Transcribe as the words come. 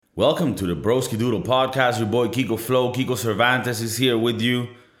Welcome to the Broski Doodle podcast. Your boy Kiko Flow, Kiko Cervantes is here with you.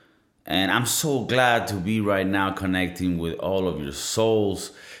 And I'm so glad to be right now connecting with all of your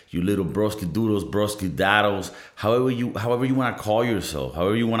souls, you little Broski Doodles, Broski Daddles, however you want to call yourself,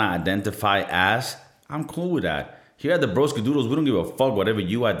 however you want to identify as. I'm cool with that. Here at the Broski Doodles, we don't give a fuck whatever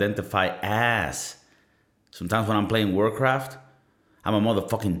you identify as. Sometimes when I'm playing Warcraft, I'm a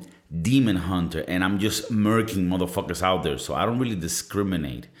motherfucking demon hunter and I'm just murking motherfuckers out there. So I don't really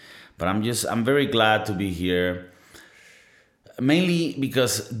discriminate. But I'm very glad to be here. Mainly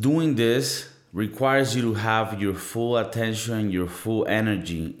because doing this requires you to have your full attention, your full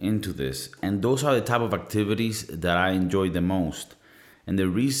energy into this. And those are the type of activities that I enjoy the most. And the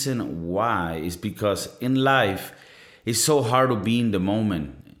reason why is because in life, it's so hard to be in the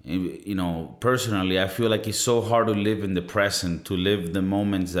moment. You know, personally, I feel like it's so hard to live in the present, to live the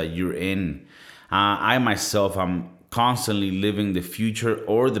moments that you're in. I myself, I'm constantly living the future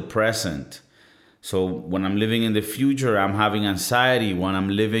or the present. So when I'm living in the future, I'm having anxiety. When I'm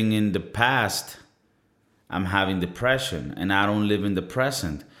living in the past, I'm having depression, and I don't live in the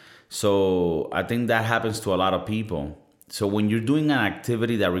present. So I think that happens to a lot of people. So when you're doing an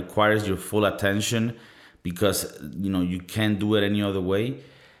activity that requires your full attention, because you can't do it any other way,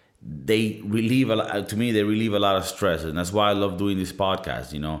 they relieve a lot. To me, they relieve a lot of stress, and that's why I love doing this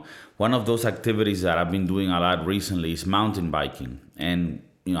podcast. One of those activities that I've been doing a lot recently is mountain biking, and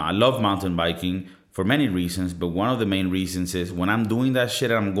I love mountain biking for many reasons, but one of the main reasons is when I'm doing that shit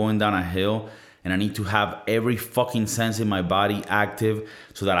and I'm going down a hill and I need to have every fucking sense in my body active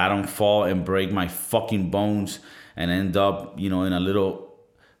so that I don't fall and break my fucking bones and end up, in a little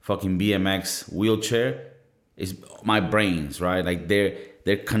fucking BMX wheelchair. Is my brains, right? Like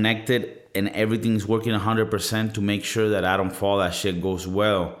they're connected and everything's working 100% to make sure that I don't fall, that shit goes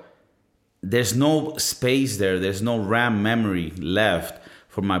well. There's no space there. There's no RAM memory left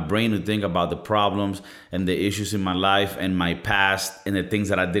for my brain to think about the problems and the issues in my life and my past and the things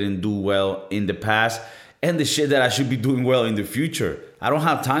that I didn't do well in the past and the shit that I should be doing well in the future. I don't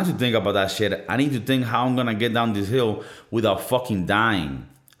have time to think about that shit. I need to think how I'm gonna get down this hill without fucking dying.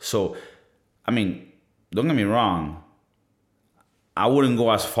 So, don't get me wrong. I wouldn't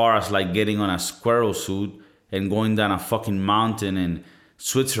go as far as like getting on a squirrel suit and going down a fucking mountain in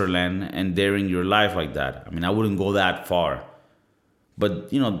Switzerland and daring your life like that. I wouldn't go that far.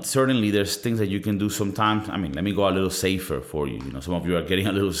 But, certainly there's things that you can do sometimes. Let me go a little safer for you. Some of you are getting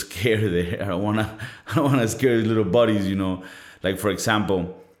a little scared there. I don't wanna scare your little buddies, Like, for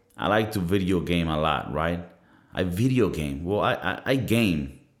example, I like to video game a lot, right? I video game. Well, I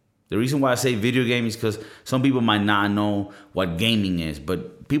game. The reason why I say video game is because some people might not know what gaming is,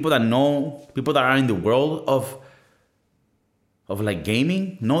 but people that are in the world of like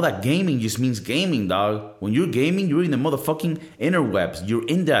gaming, know that gaming just means gaming, dog. When you're gaming, you're in the motherfucking interwebs. You're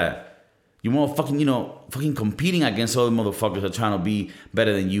in that. You're motherfucking, fucking competing against other motherfuckers that are trying to be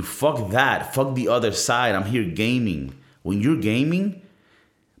better than you. Fuck that. Fuck the other side. I'm here gaming. When you're gaming,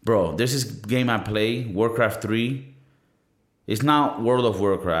 bro, there's this game I play, Warcraft 3. It's not World of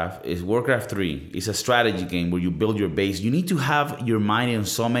Warcraft. It's Warcraft 3. It's a strategy game where you build your base. You need to have your mind in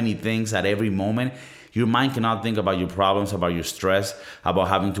so many things at every moment. Your mind cannot think about your problems, about your stress, about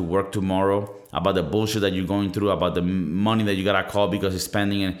having to work tomorrow, about the bullshit that you're going through, about the money that you gotta call because you're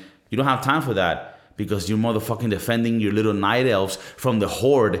spending it. You don't have time for that because you're motherfucking defending your little night elves from the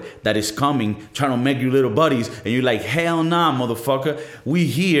horde that is coming, trying to make you little buddies. And you're like, hell nah, motherfucker. We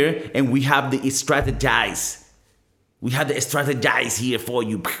here and we have to strategize. We had to strategize here for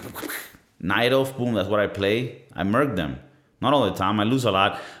you. Night elf, boom, that's what I play. I murk them. Not all the time, I lose a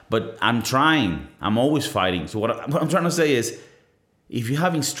lot, but I'm trying. I'm always fighting. So what I'm trying to say is, if you're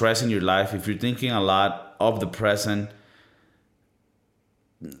having stress in your life, if you're thinking a lot of the present,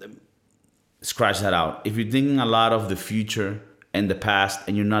 scratch that out. If you're thinking a lot of the future and the past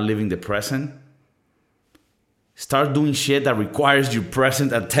and you're not living the present, start doing shit that requires your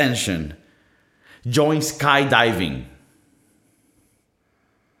present attention. Join skydiving.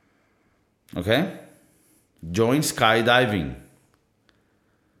 Okay? Join skydiving.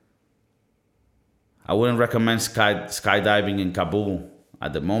 I wouldn't recommend skydiving in Kabul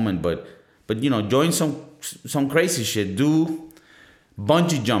at the moment, but join some crazy shit. Do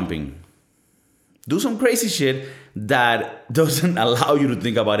bungee jumping. Do some crazy shit that doesn't allow you to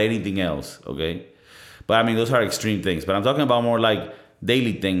think about anything else, okay? But those are extreme things. But I'm talking about more like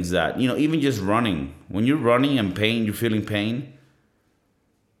daily things that, even just running. When you're running and you're feeling pain,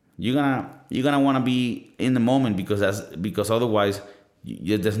 you're gonna want to be in the moment because otherwise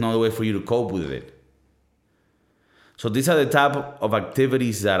there's no other way for you to cope with it. So these are the type of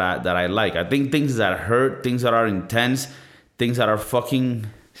activities that I like. I think things that hurt, things that are intense, things that are fucking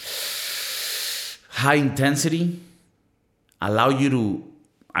high intensity allow you to,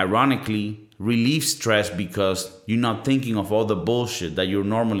 ironically, relieve stress because you're not thinking of all the bullshit that you're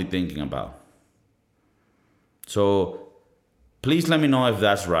normally thinking about. So please let me know if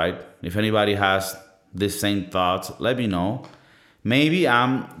that's right. If anybody has the same thoughts, let me know. Maybe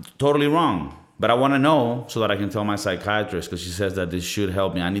I'm totally wrong, but I want to know so that I can tell my psychiatrist, because she says that this should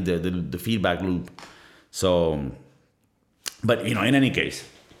help me. I need the feedback loop. So, but in any case,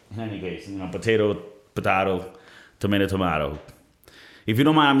 potato, tomato. If you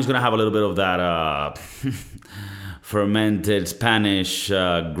don't mind, I'm just gonna have a little bit of that fermented Spanish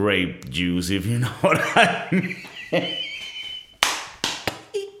grape juice, if you know what I mean.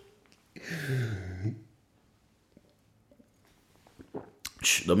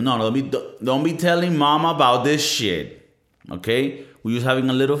 Don't be telling mama about this shit. Okay? We're just having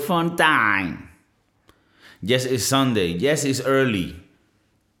a little fun time. Yes, it's Sunday. Yes, it's early.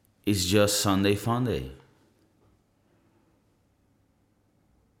 It's just Sunday fun day.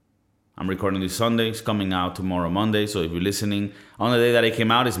 I'm recording this Sunday. It's coming out tomorrow, Monday. So if you're listening on the day that it came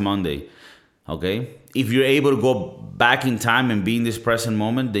out, it's Monday. Okay? If you're able to go back in time and be in this present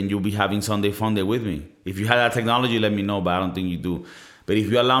moment, then you'll be having Sunday fun day with me. If you have that technology, let me know, but I don't think you do. But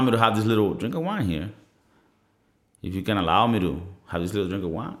if you allow me to have this little drink of wine here, if you can allow me to have this little drink of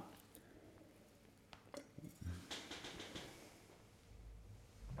wine.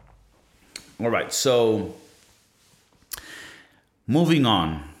 All right, so moving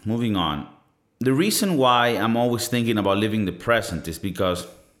on. The reason why I'm always thinking about living the present is because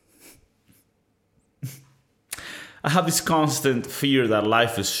I have this constant fear that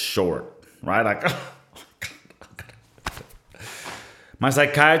life is short, right? Like, my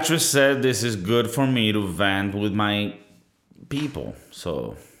psychiatrist said this is good for me to vent with my people.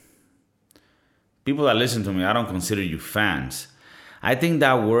 So, people that listen to me, I don't consider you fans. I think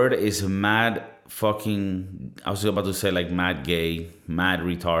that word is mad fucking, I was about to say like mad gay, mad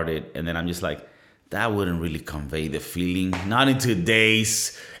retarded. And then I'm just like, that wouldn't really convey the feeling. Not in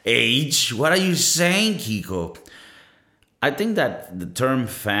today's age. What are you saying, Kiko? I think that the term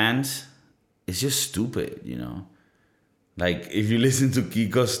fans is just stupid, Like, if you listen to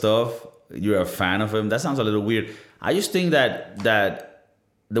Kiko's stuff, you're a fan of him. That sounds a little weird. I just think that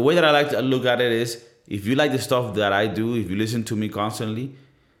the way that I like to look at it is, if you like the stuff that I do, if you listen to me constantly,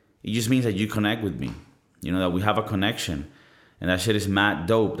 it just means that you connect with me. That we have a connection. And that shit is mad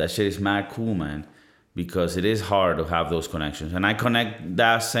dope. That shit is mad cool, man. Because it is hard to have those connections. And I connect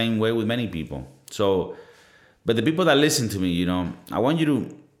that same way with many people. So, but the people that listen to me, I want you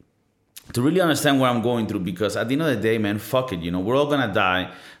to really understand what I'm going through, because at the end of the day, man, fuck it, we're all gonna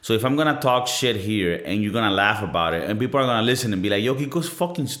die. So if I'm gonna talk shit here and you're gonna laugh about it and people are gonna listen and be like, yo, Kiko's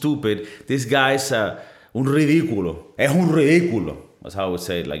fucking stupid. This guy's un ridículo. Es un ridículo. That's how I would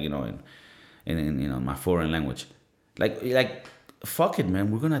say it, like, in my foreign language. Like, fuck it,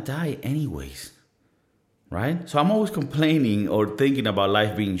 man, we're gonna die anyways. Right? So I'm always complaining or thinking about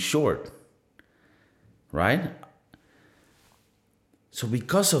life being short. Right? So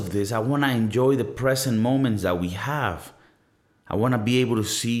because of this, I want to enjoy the present moments that we have. I want to be able to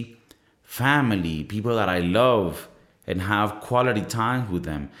see family, people that I love, and have quality time with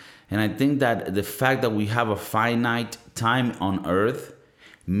them. And I think that the fact that we have a finite time on earth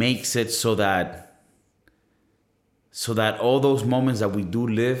makes it so that all those moments that we do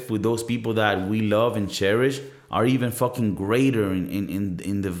live with those people that we love and cherish are even fucking greater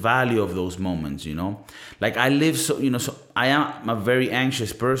in the value of those moments, Like, I live so I am a very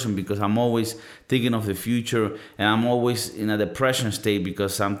anxious person because I'm always thinking of the future, and I'm always in a depression state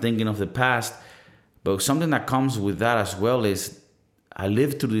because I'm thinking of the past. But something that comes with that as well is I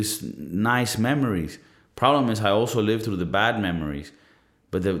live through these nice memories. Problem is, I also live through the bad memories.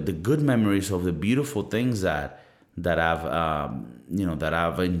 But the good memories of the beautiful things that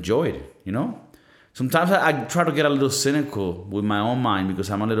I've enjoyed, Sometimes I try to get a little cynical with my own mind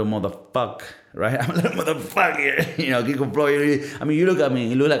because I'm a little motherfucker, right? I'm a little motherfucker, Kiko Flow. I mean, you look at me,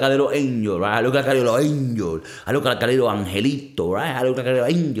 you look like a little angel, right? I look like a little angel. I look like a little angelito, right? I look like a little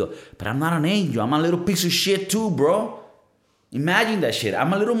angel. But I'm not an angel. I'm a little piece of shit too, bro. Imagine that shit.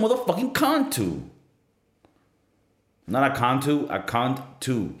 I'm a little motherfucking cunt too. Not a cunt too, a cunt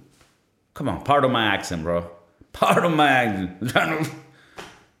too. Come on, part of my accent, bro. Part of my accent.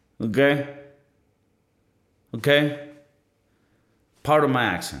 Okay? Part of my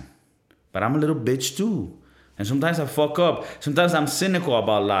accent. But I'm a little bitch too. And sometimes I fuck up. Sometimes I'm cynical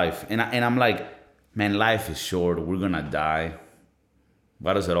about life. And I'm like, man, life is short. We're gonna die.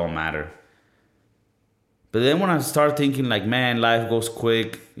 Why does it all matter? But then when I start thinking like, man, life goes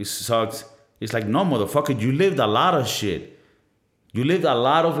quick. It sucks. It's like, no, motherfucker, you lived a lot of shit. You lived a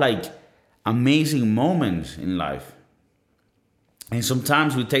lot of like amazing moments in life. And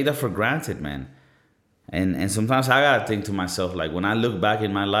sometimes we take that for granted, man. And sometimes I gotta think to myself, like, when I look back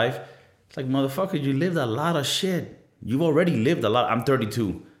in my life, it's like, motherfucker, you lived a lot of shit. You've already lived a lot. I'm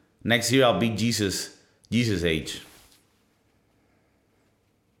 32. Next year I'll be Jesus age.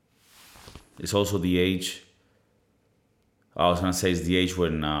 It's also the age. I was gonna say it's the age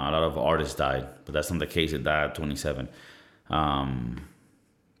when a lot of artists died, but that's not the case. It died at 27.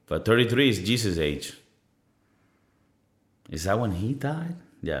 But 33 is Jesus' age. Is that when he died?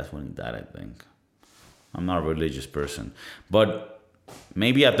 Yeah, that's when he died, I think. I'm not a religious person. But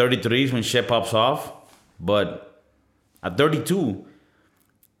maybe at 33 is when shit pops off. But at 32,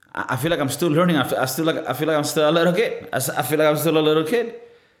 I feel like I'm still learning. I feel like I'm still a little kid. I feel like I'm still a little kid.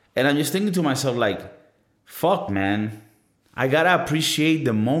 And I'm just thinking to myself, like, fuck, man. I gotta appreciate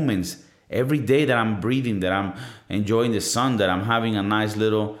the moments every day that I'm breathing, that I'm enjoying the sun, that I'm having a nice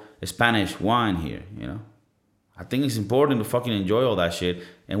little Spanish wine here, you know? I think it's important to fucking enjoy all that shit.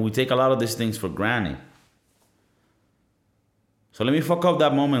 And we take a lot of these things for granted. So let me fuck up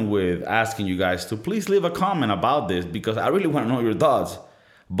that moment with asking you guys to please leave a comment about this, because I really want to know your thoughts.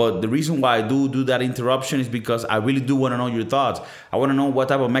 But the reason why I do that interruption is because I really do want to know your thoughts. I want to know what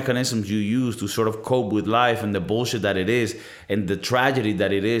type of mechanisms you use to sort of cope with life and the bullshit that it is and the tragedy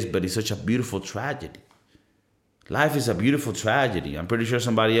that it is, but it's such a beautiful tragedy. Life is a beautiful tragedy. I'm pretty sure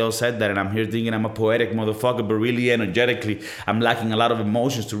somebody else said that, and I'm here thinking I'm a poetic motherfucker, but really energetically, I'm lacking a lot of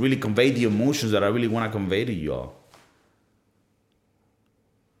emotions to really convey the emotions that I really want to convey to y'all.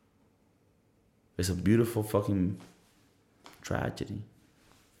 It's a beautiful fucking tragedy.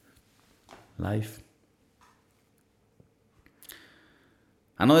 Life.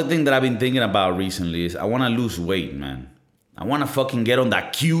 Another thing that I've been thinking about recently is I want to lose weight, man. I want to fucking get on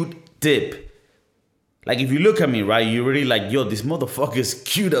that cute tip. Like, if you look at me, right, you're really like, yo, this motherfucker is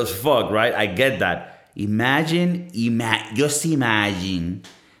cute as fuck, right? I get that. Just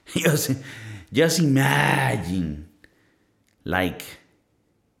imagine. Like,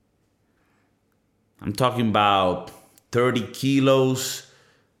 I'm talking about 30 kilos,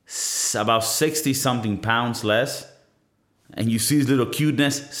 about 60 something pounds less. And you see his little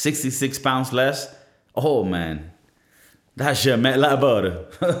cuteness, 66 pounds less. Oh, man. That shit melt like butter.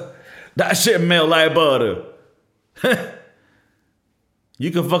 That shit melt like butter. You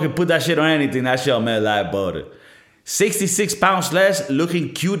can fucking put that shit on anything. That shit melt like butter. 66 pounds less,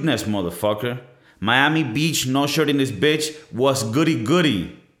 looking cuteness, motherfucker. Miami Beach, no shirt in this bitch. Was goody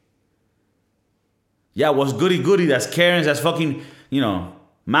goody. Yeah, was goody goody. That's Karen's. That's fucking, you know,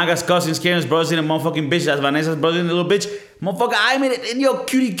 Maga's cousins, Karen's brothers in a motherfucking bitch. That's Vanessa's brother in a little bitch. Motherfucker, I made it in your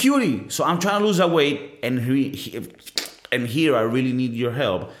cutie. So I'm trying to lose that weight. And here I really need your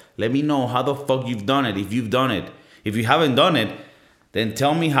help. Let me know how the fuck you've done it, if you've done it. If you haven't done it, then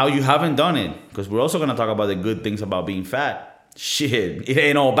tell me how you haven't done it. Because we're also going to talk about the good things about being fat. Shit, it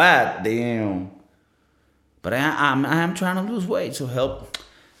ain't all bad. Damn. But I'm trying to lose weight. So help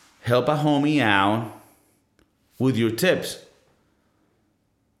a homie out with your tips.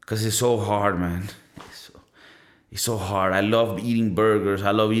 Because it's so hard, man. It's so hard. I love eating burgers.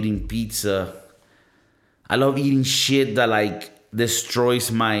 I love eating pizza. I love eating shit that, like,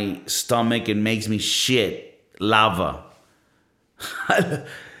 destroys my stomach and makes me shit. Lava.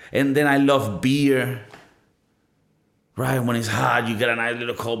 And then I love beer. Right? When it's hot, you get a nice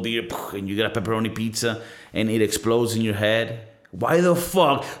little cold beer and you get a pepperoni pizza and it explodes in your head. Why the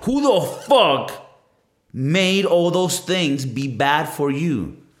fuck? Who the fuck made all those things be bad for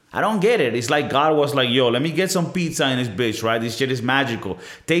you? I don't get it. It's like God was like, yo, let me get some pizza in this bitch, right? This shit is magical.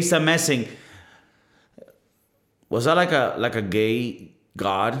 Tastes amazing. Was that like a gay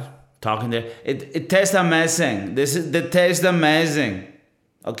God talking there? It tastes amazing. The taste amazing.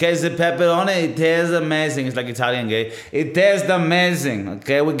 Okay, it's the pepperoni. It tastes amazing. It's like Italian gay. It tastes amazing.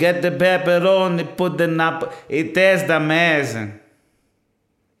 Okay, we get the pepperoni, put the napa. It tastes amazing.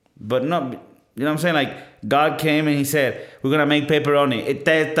 But no, you know what I'm saying? Like, God came and he said, we're going to make pepperoni. It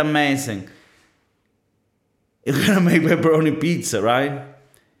tastes amazing. We're going to make pepperoni pizza, right?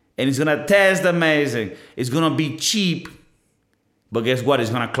 And it's going to taste amazing. It's going to be cheap. But guess what? It's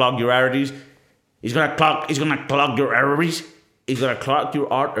going to clog your arteries. It's going to clog your arteries. It's going to clog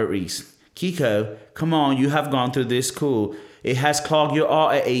your arteries. Kiko, come on. You have gone through this school. It has clogged your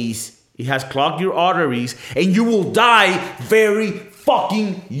arteries. It has clogged your arteries. And you will die very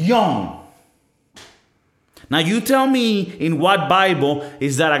fucking young. Now you tell me, in what Bible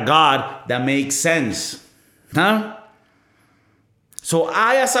is that a God that makes sense? Huh? So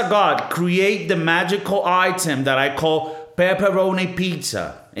I, as a God, create the magical item that I call pepperoni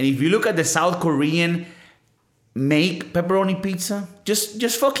pizza. And if you look at the South Korean make pepperoni pizza,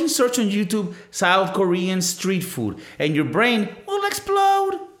 just fucking search on YouTube South Korean street food and your brain will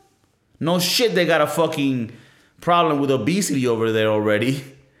explode. No shit, they got a fucking problem with obesity over there already.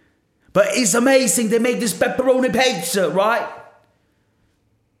 But it's amazing they make this pepperoni pizza, right?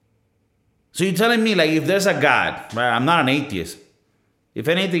 So you're telling me, like, if there's a God, right? I'm not an atheist. If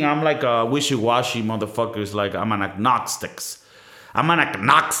anything, I'm like a wishy-washy motherfuckers. Like, I'm an agnostics.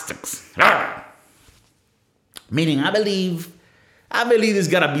 Meaning, I believe there's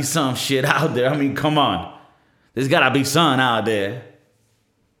gotta be some shit out there. I mean, come on. There's gotta be some out there.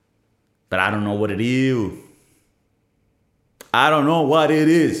 But I don't know what it is. I don't know what it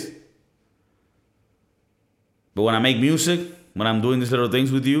is. But when I make music, when I'm doing these little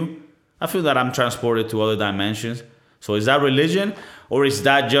things with you, I feel that I'm transported to other dimensions. So is that religion? Or is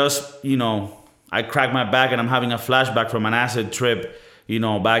that just, I crack my back and I'm having a flashback from an acid trip,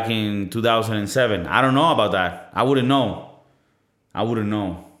 back in 2007? I don't know about that. I wouldn't know.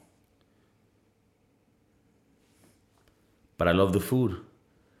 But I love the food.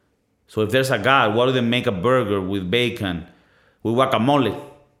 So if there's a God, why do they make a burger with bacon, with guacamole,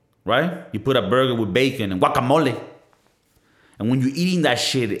 right? You put a burger with bacon and guacamole. And when you're eating that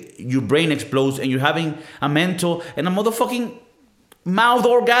shit, your brain explodes and you're having a mental and a motherfucking mouth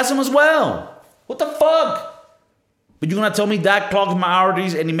orgasm as well. What the fuck? But you're gonna tell me that clogs my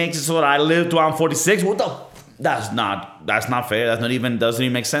arteries and it makes it so that I live till I'm 46? What the? That's not fair. Doesn't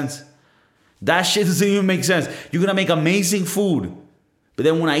even make sense. That shit doesn't even make sense. You're gonna make amazing food, but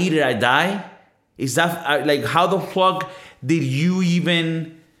then when I eat it, I die? Is that like, how the fuck did you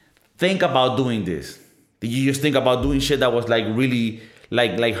even think about doing this? Did you just think about doing shit that was like really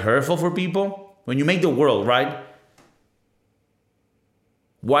like hurtful for people? When you make the world, right?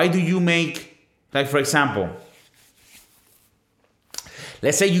 Why do you make, like, for example,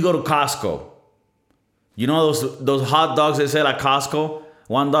 let's say you go to Costco. You know those hot dogs they sell at Costco?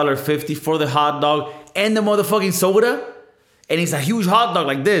 $1.50 for the hot dog and the motherfucking soda? And it's a huge hot dog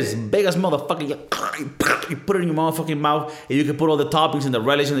like this, big as motherfucking. You put it in your motherfucking mouth and you can put all the toppings and the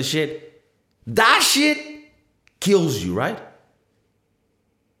relish and the shit. That shit kills you, right?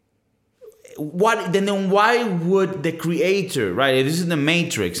 Then why would the creator, right? If this is the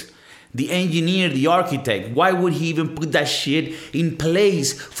Matrix, the engineer, the architect, why would he even put that shit in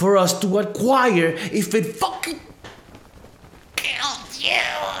place for us to acquire if it fucking kills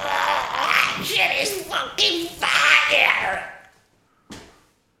you? Shit is fucking fire!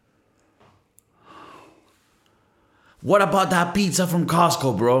 What about that pizza from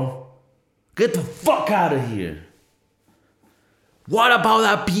Costco, bro? Get the fuck out of here. What about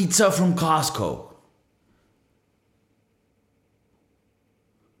that pizza from Costco?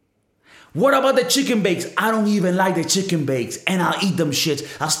 What about the chicken bakes? I don't even like the chicken bakes, and I'll eat them shits.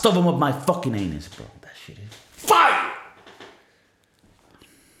 I'll stuff them up my fucking anus, bro. That shit is fire!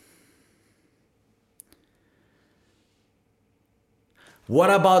 What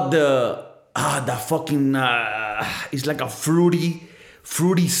about the fucking, it's like a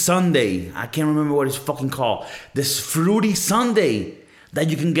fruity sundae. I can't remember what it's fucking called. This fruity sundae that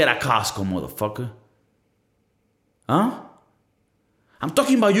you can get at Costco, motherfucker. Huh? I'm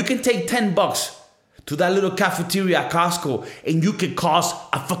talking about you can take $10 to that little cafeteria at Costco and you can cause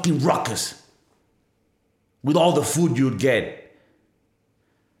a fucking ruckus with all the food you'd get.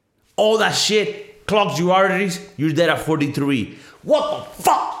 All that shit clogs your arteries, you're dead at 43. What the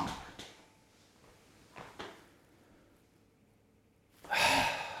fuck?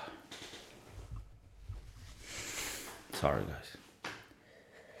 Sorry, guys.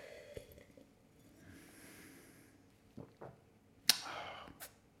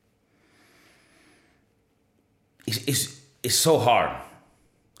 It's so hard.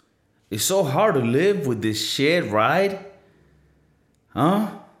 It's so hard to live with this shit, right? Huh?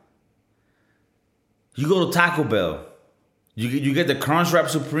 You go to Taco Bell. You get the Crunchwrap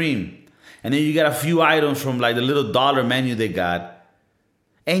Supreme. And then you get a few items from like the little dollar menu they got.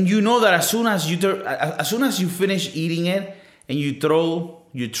 And you know that as soon as you finish eating it and you throw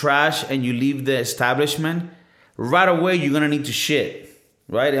your trash and you leave the establishment, right away you're gonna need to shit,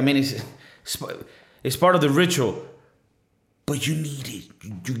 right? I mean, it's part of the ritual, but you need it.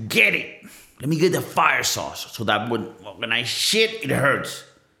 You get it. Let me get the fire sauce so that when I shit, it hurts.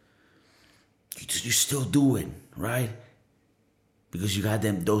 You still do it, right? Because you got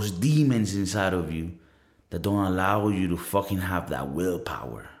those demons inside of you that don't allow you to fucking have that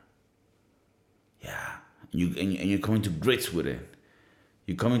willpower. Yeah. And you're coming to grits with it.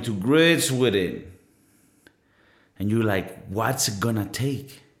 You're coming to grits with it. And you're like, what's it gonna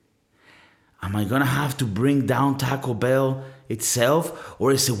take? Am I gonna have to bring down Taco Bell itself?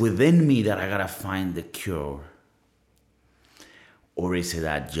 Or is it within me that I gotta find the cure? Or is it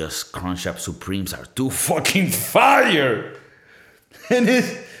that just Crunch Up Supremes are too fucking fire? And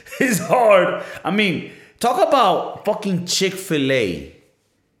it's hard. I mean, talk about fucking Chick-fil-A.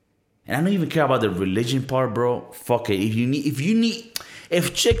 And I don't even care about the religion part, bro. Fuck it.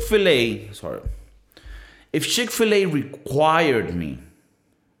 If Chick-fil-A required me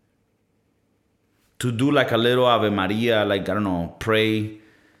to do like a little Ave Maria, like, I don't know, pray,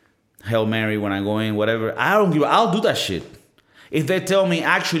 Hail Mary when I go in, whatever, I'll do that shit. If they tell me,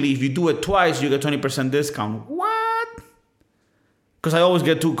 actually, if you do it twice, you get 20% discount. What? Because I always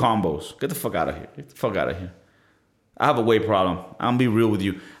get 2 combos. Get the fuck out of here. Get the fuck out of here. I have a weight problem. I'm going to be real with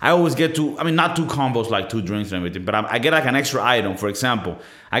you. I always get not 2 combos, like 2 drinks and everything, but I get like an extra item. For example,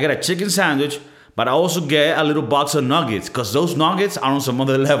 I get a chicken sandwich, but I also get a little box of nuggets, because those nuggets are on some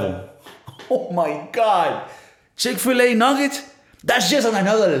other level. Oh my God. Chick-fil-A nuggets? That's just on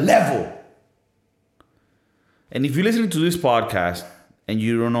another level. And if you're listening to this podcast and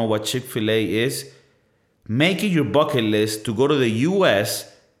you don't know what Chick-fil-A is, make it your bucket list to go to the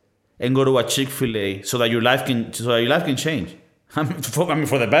U.S. and go to a Chick-fil-A so that your life can change. I mean,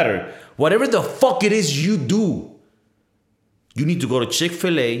 for the better. Whatever the fuck it is you do, you need to go to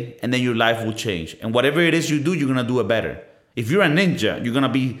Chick-fil-A and then your life will change. And whatever it is you do, you're gonna do it better. If you're a ninja, you're gonna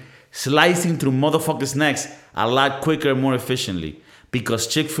be slicing through motherfuckers' necks a lot quicker and more efficiently. Because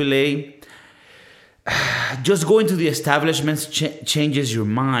Chick-fil-A, just going to the establishments changes your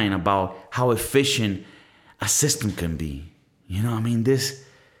mind about how efficient a system can be. You know, I mean,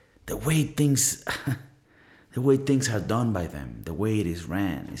 the way things are done by them, the way it is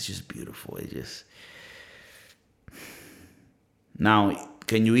ran, it's just beautiful. Now,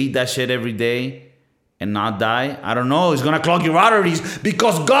 can you eat that shit every day and not die? I don't know. It's gonna clog your arteries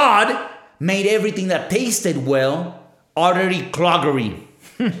because God made everything that tasted well artery cloggery.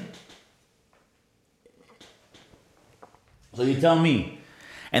 So you tell me.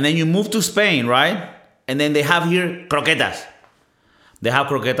 And then you move to Spain, right? And then they have here croquetas. They have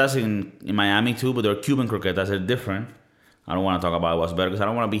croquetas in Miami too, but they're Cuban croquetas. They're different. I don't want to talk about what's better because I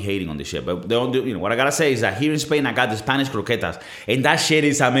don't want to be hating on this shit. But what I gotta say is that here in Spain, I got the Spanish croquetas. And that shit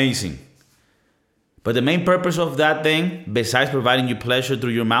is amazing. But the main purpose of that thing, besides providing you pleasure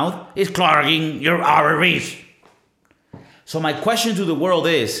through your mouth, is clogging your arteries. So my question to the world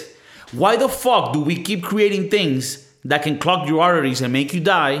is, why the fuck do we keep creating things that can clog your arteries and make you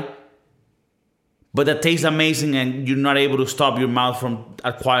die, but that tastes amazing and you're not able to stop your mouth from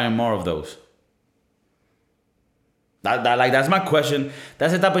acquiring more of those? That's my question.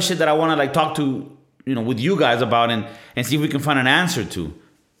 That's the type of shit that I want to like talk to, with you guys about and see if we can find an answer to.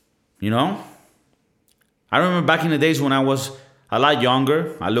 I remember back in the days when I was a lot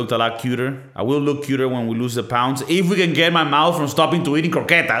younger, I looked a lot cuter. I will look cuter when we lose the pounds. If we can get my mouth from stopping to eating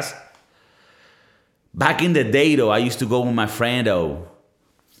croquetas. Back in the day, though, I used to go with my friend,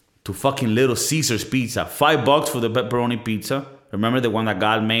 to fucking Little Caesars Pizza. $5 for the pepperoni pizza. Remember the one that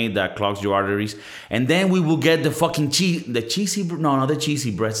God made that clogs your arteries? And then we will get the fucking the cheesy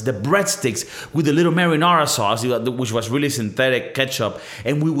breads, the breadsticks with the little marinara sauce, which was really synthetic ketchup.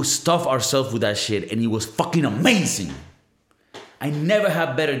 And we would stuff ourselves with that shit, and it was fucking amazing. I never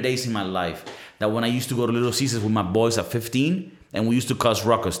had better days in my life than when I used to go to Little Caesars with my boys at 15, and we used to cause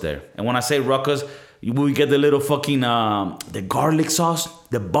ruckus there. And when I say ruckus, we get the little fucking, the garlic sauce,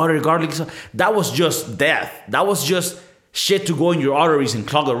 the buttered garlic sauce. That was just death. That was just shit to go in your arteries and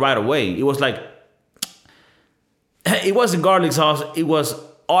clog it right away. It was like, it wasn't garlic sauce. It was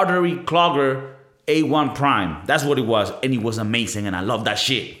artery clogger A1 prime. That's what it was. And it was amazing. And I love that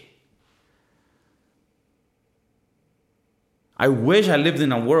shit. I wish I lived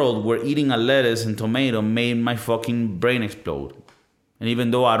in a world where eating a lettuce and tomato made my fucking brain explode. And even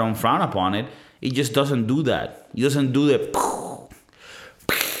though I don't frown upon it, it just doesn't do that. It doesn't do the...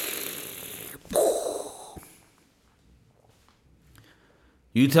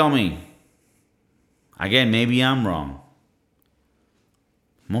 You tell me. Again, maybe I'm wrong.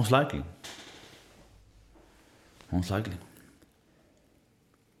 Most likely.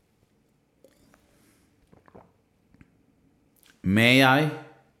 May I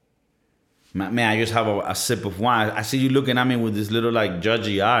just have a sip of wine? I see you looking at me with this little like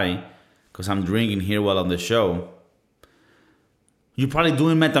judgy eye because I'm drinking here while on the show. You're probably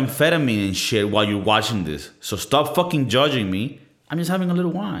doing methamphetamine and shit while you're watching this. So stop fucking judging me. I'm just having a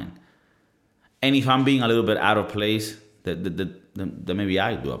little wine. And if I'm being a little bit out of place, then maybe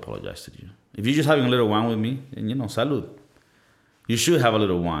I do apologize to you. If you're just having a little wine with me, then, salud. You should have a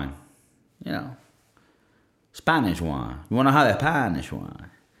little wine. Spanish wine. You want to have the Spanish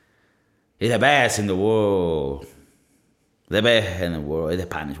wine. It's the best in the world. The best in the world is the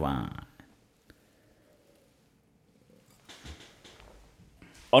Spanish wine.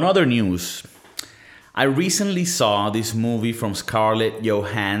 On other news, I recently saw this movie from Scarlett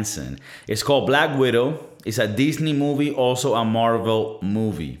Johansson. It's called Black Widow. It's a Disney movie, also a Marvel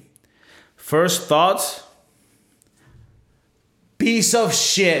movie. First thoughts? Piece of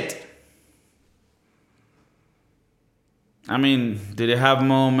shit. I mean, did it have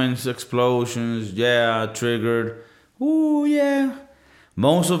moments, explosions? Yeah, triggered. Ooh, yeah.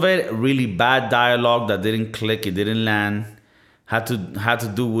 Most of it, really bad dialogue that didn't click, it didn't land. Had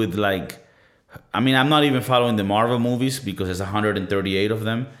to do with like, I mean, I'm not even following the Marvel movies because there's 138 of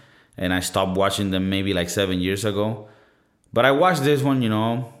them. And I stopped watching them maybe like 7 years ago. But I watched this one,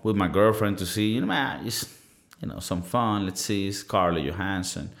 with my girlfriend to see, man, just, some fun. Let's see, Scarlett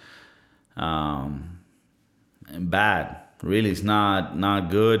Johansson. And bad. Really, it's not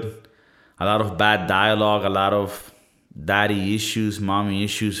good. A lot of bad dialogue, a lot of daddy issues, mommy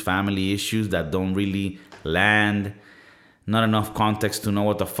issues, family issues that don't really land. Not enough context to know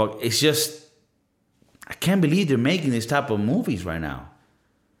what the fuck. It's just, I can't believe they're making this type of movies right now.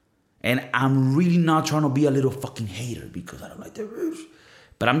 And I'm really not trying to be a little fucking hater because I don't like the rules.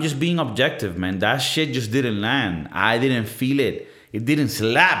 But I'm just being objective, man. That shit just didn't land. I didn't feel it. It didn't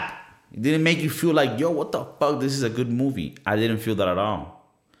slap. It didn't make you feel like, yo, what the fuck? This is a good movie. I didn't feel that at all.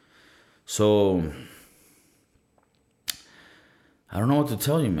 So, I don't know what to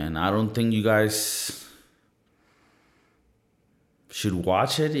tell you, man. I don't think you guys should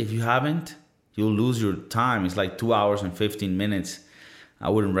watch it if you haven't. You'll lose your time. It's like 2 hours and 15 minutes. I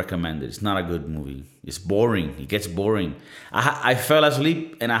wouldn't recommend it. It's not a good movie. It's boring. It gets boring. I fell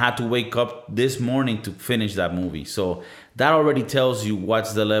asleep and I had to wake up this morning to finish that movie. So that already tells you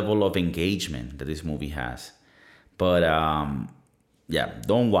what's the level of engagement that this movie has. But yeah,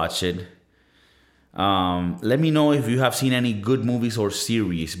 don't watch it. Let me know if you have seen any good movies or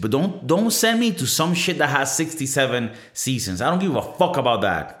series. But don't send me to some shit that has 67 seasons. I don't give a fuck about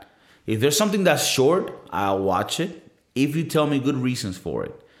that. If there's something that's short, I'll watch it. If you tell me good reasons for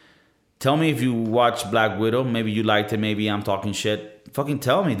it. Tell me if you watch Black Widow. Maybe you liked it. Maybe I'm talking shit. Fucking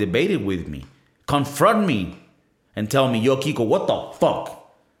tell me. Debate it with me. Confront me. And tell me, yo, Kiko, what the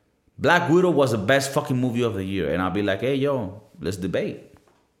fuck? Black Widow was the best fucking movie of the year. And I'll be like, hey, yo, let's debate.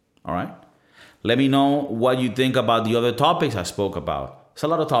 All right? Let me know what you think about the other topics I spoke about. There's a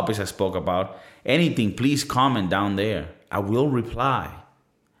lot of topics I spoke about. Anything, please comment down there. I will reply.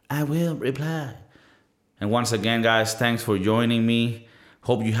 I will reply. And once again, guys, thanks for joining me.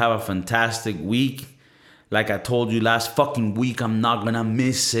 Hope you have a fantastic week. Like I told you last fucking week, I'm not gonna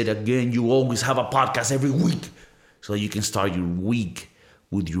miss it again. You always have a podcast every week. So you can start your week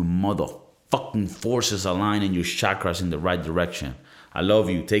with your motherfucking forces aligned and your chakras in the right direction. I love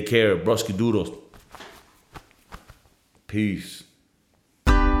you. Take care. Broski Doodles. Peace.